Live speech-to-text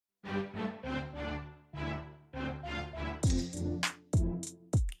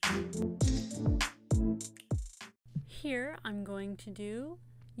here I'm going to do,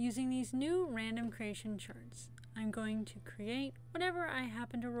 using these new random creation charts, I'm going to create whatever I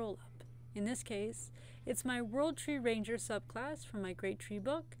happen to roll up. In this case, it's my World Tree Ranger subclass from my Great Tree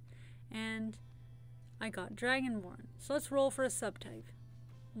book, and I got Dragonborn. So let's roll for a subtype.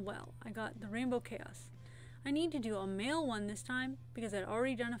 Well, I got the Rainbow Chaos. I need to do a male one this time because I'd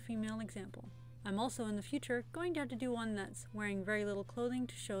already done a female example. I'm also in the future going to have to do one that's wearing very little clothing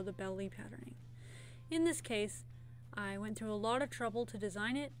to show the belly patterning. In this case, I went through a lot of trouble to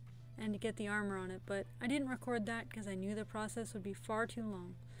design it and to get the armor on it, but I didn't record that because I knew the process would be far too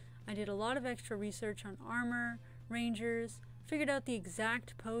long. I did a lot of extra research on armor, rangers, figured out the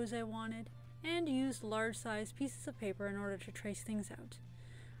exact pose I wanted, and used large-sized pieces of paper in order to trace things out.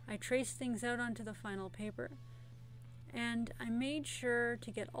 I traced things out onto the final paper, and I made sure to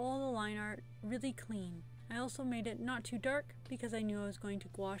get all the line art really clean. I also made it not too dark because I knew I was going to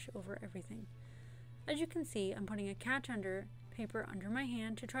gouache over everything. As you can see, I'm putting a catch paper under my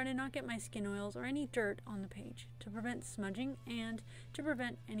hand to try to not get my skin oils or any dirt on the page, to prevent smudging and to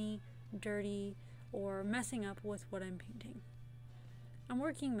prevent any dirty or messing up with what I'm painting. I'm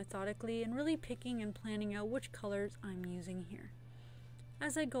working methodically and really picking and planning out which colors I'm using here.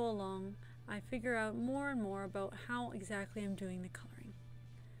 As I go along, I figure out more and more about how exactly I'm doing the coloring.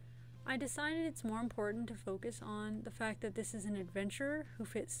 I decided it's more important to focus on the fact that this is an adventurer who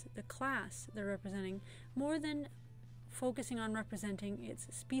fits the class they're representing more than focusing on representing its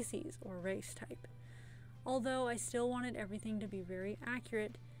species or race type. Although I still wanted everything to be very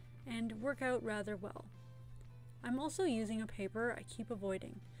accurate and work out rather well. I'm also using a paper I keep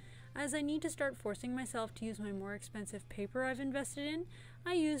avoiding. As I need to start forcing myself to use my more expensive paper I've invested in,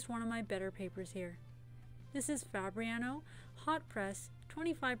 I used one of my better papers here. This is Fabriano Hot Press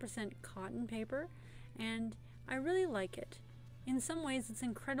 25% cotton paper, and I really like it. In some ways it's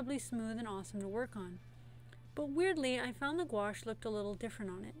incredibly smooth and awesome to work on. But weirdly, I found the gouache looked a little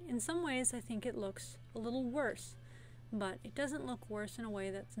different on it. In some ways I think it looks a little worse, but it doesn't look worse in a way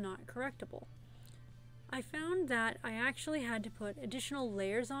that's not correctable. I found that I actually had to put additional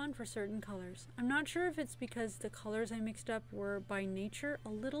layers on for certain colors. I'm not sure if it's because the colors I mixed up were by nature a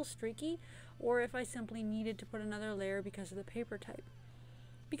little streaky, or if I simply needed to put another layer because of the paper type.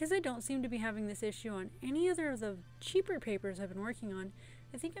 Because I don't seem to be having this issue on any other of the cheaper papers I've been working on,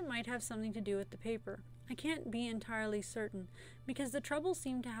 I think it might have something to do with the paper. I can't be entirely certain, because the trouble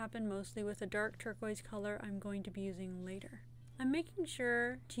seemed to happen mostly with a dark turquoise color I'm going to be using later. I'm making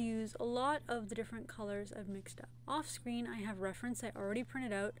sure to use a lot of the different colors I've mixed up. Off screen I have reference I already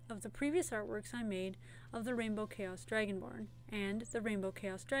printed out of the previous artworks I made of the Rainbow Chaos Dragonborn and the Rainbow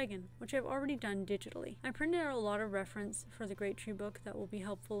Chaos Dragon, which I've already done digitally. I printed out a lot of reference for the Great Tree book that will be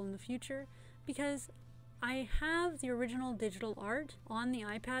helpful in the future because I have the original digital art on the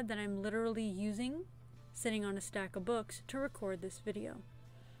iPad that I'm literally using, sitting on a stack of books, to record this video.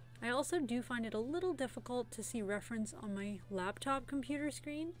 I also do find it a little difficult to see reference on my laptop computer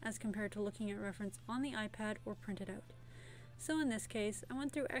screen as compared to looking at reference on the iPad or printed out. So in this case, I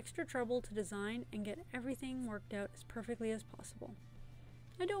went through extra trouble to design and get everything worked out as perfectly as possible.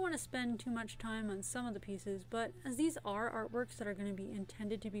 I don't want to spend too much time on some of the pieces, but as these are artworks that are going to be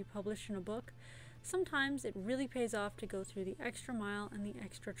intended to be published in a book, sometimes it really pays off to go through the extra mile and the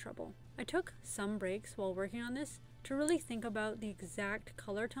extra trouble. I took some breaks while working on this to really think about the exact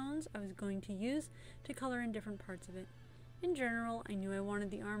color tones I was going to use to color in different parts of it. In general, I knew I wanted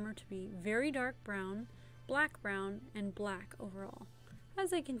the armor to be very dark brown, and black overall.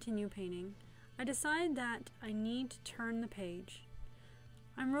 As I continue painting, I decide that I need to turn the page.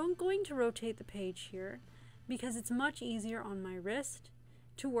 I'm going to rotate the page here because it's much easier on my wrist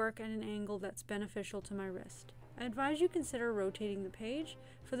to work at an angle that's beneficial to my wrist. I advise you consider rotating the page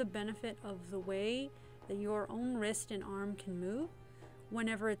for the benefit of the way that your own wrist and arm can move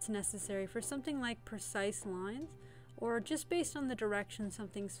whenever it's necessary for something like precise lines or just based on the direction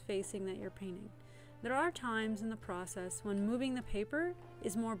something's facing that you're painting. There are times in the process when moving the paper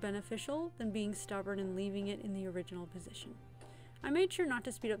is more beneficial than being stubborn and leaving it in the original position. I made sure not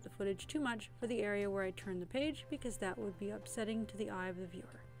to speed up the footage too much for the area where I turned the page because that would be upsetting to the eye of the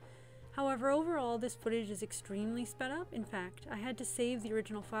viewer. However, overall this footage is extremely sped up. In fact, I had to save the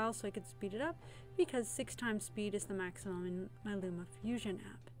original file so I could speed it up because 6 times speed is the maximum in my LumaFusion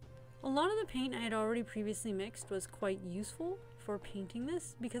app. A lot of the paint I had already previously mixed was quite useful for painting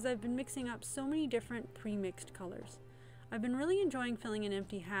this because I've been mixing up so many different pre-mixed colors. I've been really enjoying filling in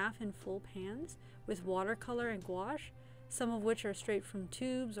empty half and full pans with watercolor and gouache, some of which are straight from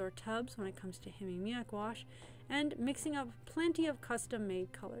tubes or tubs when it comes to Himimiya gouache, and mixing up plenty of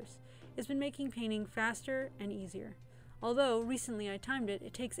custom-made colors. It's been making painting faster and easier. Although, recently I timed it,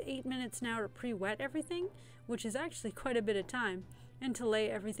 it takes 8 minutes now to pre-wet everything, which is actually quite a bit of time, and to lay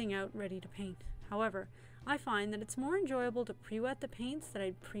everything out ready to paint. However, I find that it's more enjoyable to pre-wet the paints that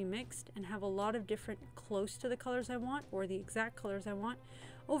I'd pre-mixed and have a lot of different close to the colors I want, or the exact colors I want,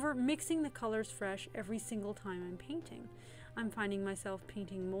 over mixing the colors fresh every single time I'm painting. I'm finding myself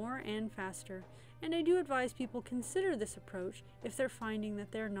painting more and faster, and I do advise people consider this approach if they're finding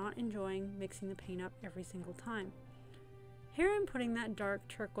that they're not enjoying mixing the paint up every single time. Here I'm putting that dark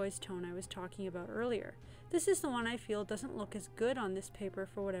turquoise tone I was talking about earlier. This is the one I feel doesn't look as good on this paper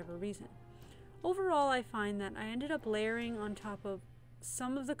for whatever reason. Overall, I find that I ended up layering on top of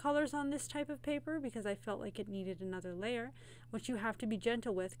some of the colors on this type of paper because I felt like it needed another layer, which you have to be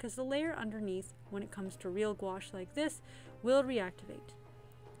gentle with because the layer underneath, when it comes to real gouache like this, will reactivate.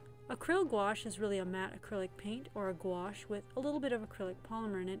 Acrylic gouache is really a matte acrylic paint or a gouache with a little bit of acrylic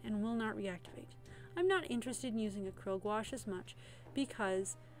polymer in it and will not reactivate. I'm not interested in using acrylic gouache as much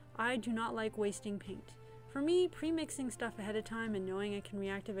because I do not like wasting paint. For me, pre-mixing stuff ahead of time and knowing I can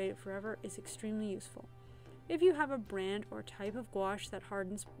reactivate it forever is extremely useful. If you have a brand or type of gouache that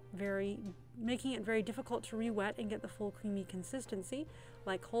hardens making it very difficult to re-wet and get the full creamy consistency,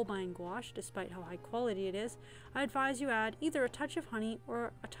 like Holbein gouache, despite how high quality it is, I advise you add either a touch of honey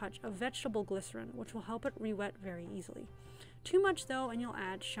or a touch of vegetable glycerin, which will help it re-wet very easily. Too much though, and you'll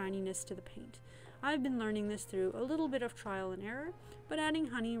add shininess to the paint. I've been learning this through a little bit of trial and error, but adding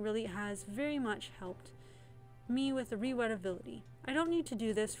honey really has very much helped me with the re-wettability. I don't need to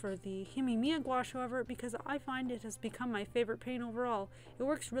do this for the Himimiya gouache, however, because I find it has become my favorite paint overall. It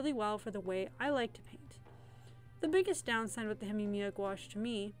works really well for the way I like to paint. The biggest downside with the Himimiya gouache to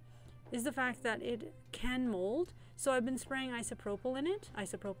me is the fact that it can mold, so I've been spraying isopropyl in it,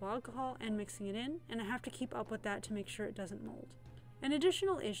 isopropyl alcohol, and mixing it in, and I have to keep up with that to make sure it doesn't mold. An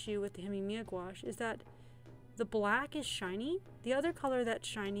additional issue with the Himimiya gouache is that the black is shiny. The other color that's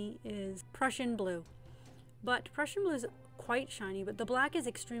shiny is Prussian blue. But Prussian blue is quite shiny, but the black is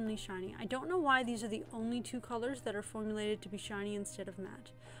extremely shiny. I don't know why these are the only two colors that are formulated to be shiny instead of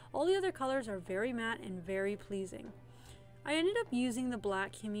matte. All the other colors are very matte and very pleasing. I ended up using the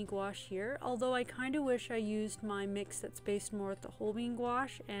black Himi gouache here, although I kind of wish I used my mix that's based more with the Holbein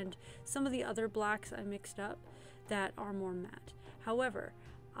gouache and some of the other blacks I mixed up that are more matte. However,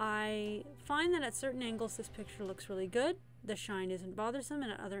 I find that at certain angles this picture looks really good. The shine isn't bothersome,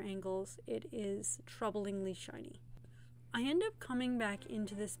 and at other angles it is troublingly shiny. I end up coming back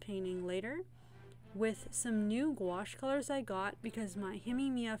into this painting later with some new gouache colors I got because my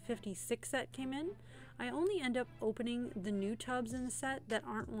Himimiya 56 set came in. I only end up opening the new tubs in the set that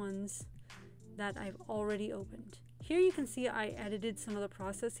aren't ones that I've already opened. Here you can see I edited some of the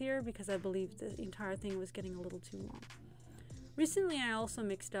process here because I believe the entire thing was getting a little too long. Recently I also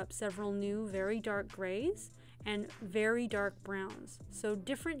mixed up several new very dark grays and very dark browns, so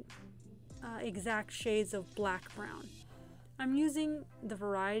different exact shades of black brown. I'm using the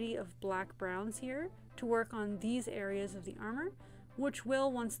variety of black browns here to work on these areas of the armor, which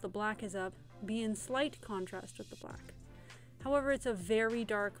will, once the black is up, be in slight contrast with the black. However, it's a very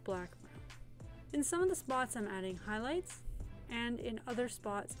dark black brown. In some of the spots I'm adding highlights, and in other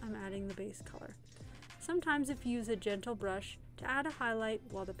spots I'm adding the base color. Sometimes if you use a gentle brush to add a highlight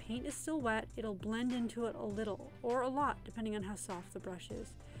while the paint is still wet, it'll blend into it a little, or a lot, depending on how soft the brush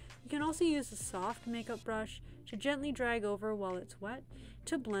is. You can also use a soft makeup brush to gently drag over while it's wet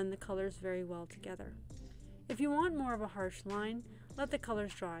to blend the colors very well together. If you want more of a harsh line, let the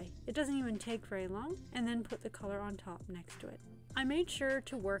colors dry. It doesn't even take very long, and then put the color on top next to it. I made sure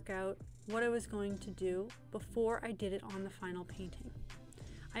to work out what I was going to do before I did it on the final painting.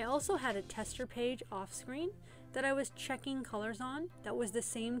 I also had a tester page off screen that I was checking colors on that was the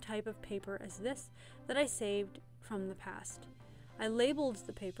same type of paper as this that I saved from the past. I labeled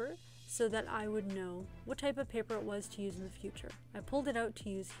the paper so that I would know what type of paper it was to use in the future. I pulled it out to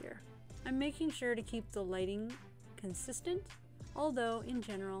use here. I'm making sure to keep the lighting consistent, although in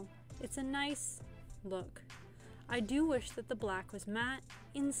general it's a nice look. I do wish that the black was matte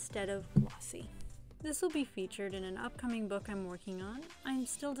instead of glossy. This will be featured in an upcoming book I'm working on. I'm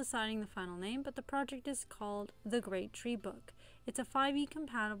still deciding the final name, but the project is called The Great Tree Book. It's a 5e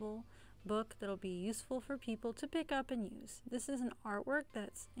compatible book that'll be useful for people to pick up and use. This is an artwork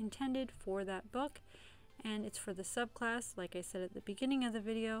that's intended for that book, and it's for the subclass, like I said at the beginning of the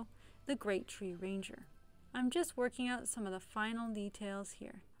video, the Great Tree Ranger. I'm just working out some of the final details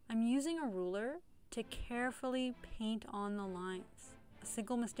here. I'm using a ruler to carefully paint on the lines. A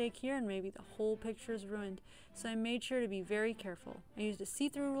single mistake here and maybe the whole picture is ruined, so I made sure to be very careful. I used a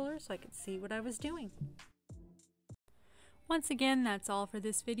see-through ruler so I could see what I was doing. Once again, that's all for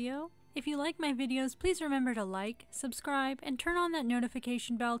this video. If you like my videos, please remember to like, subscribe, and turn on that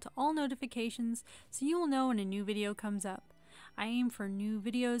notification bell to all notifications so you will know when a new video comes up. I aim for new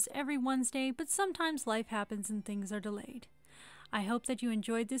videos every Wednesday, but sometimes life happens and things are delayed. I hope that you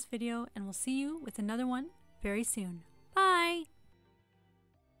enjoyed this video and will see you with another one very soon.